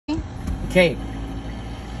Okay.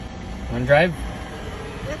 Wanna drive?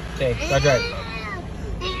 Okay, go drive.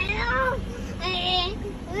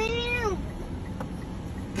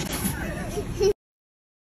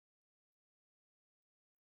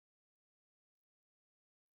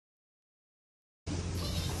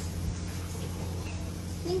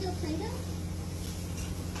 Play-Doh?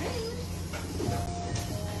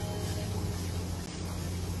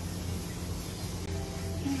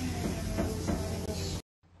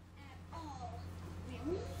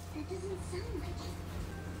 Rude. That doesn't sound like him.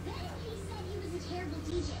 Then he said he was a terrible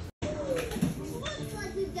DJ. Looks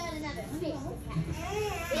like we've got another facial cat.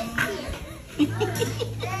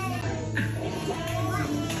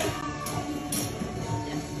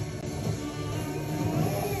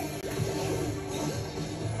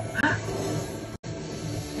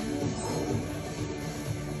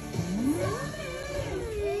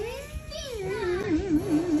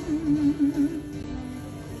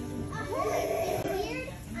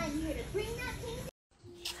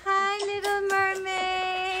 Hi, little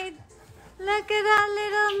mermaid. Look at our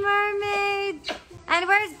little mermaid. And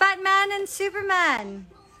where's Batman and Superman?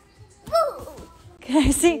 Can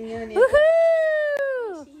I see?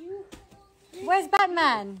 Woohoo! Where's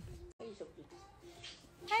Batman?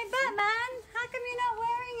 Hey, Batman. How come you're not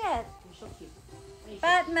wearing it?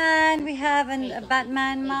 Batman. We have a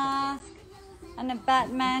Batman mask and a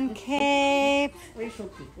Batman cape. Why are you so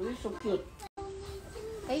cute? Why are you so cute?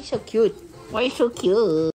 Why are you so cute? Why are you so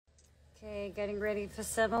cute? Okay, getting ready for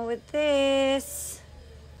summer with this.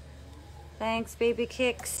 Thanks, baby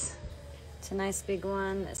kicks. It's a nice big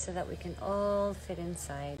one so that we can all fit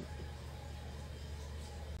inside.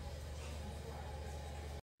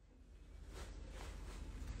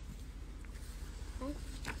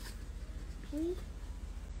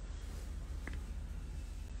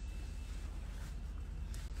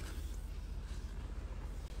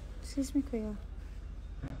 Excuse me, Kuya.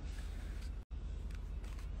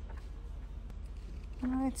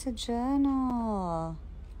 Oh, it's a journal.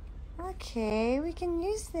 Okay, we can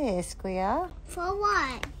use this, Kuya. For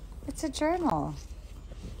what? It's a journal.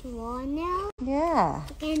 Draw now? Yeah.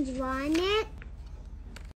 You can draw in it?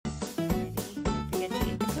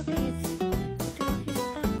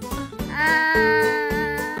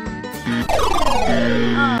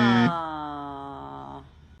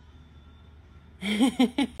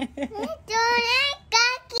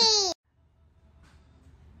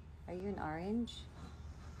 Are you an orange?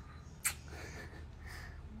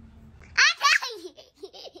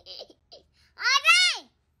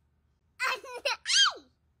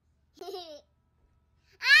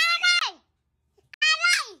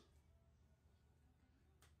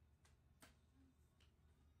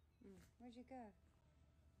 Where'd you go?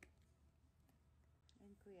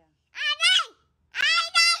 And Kuya.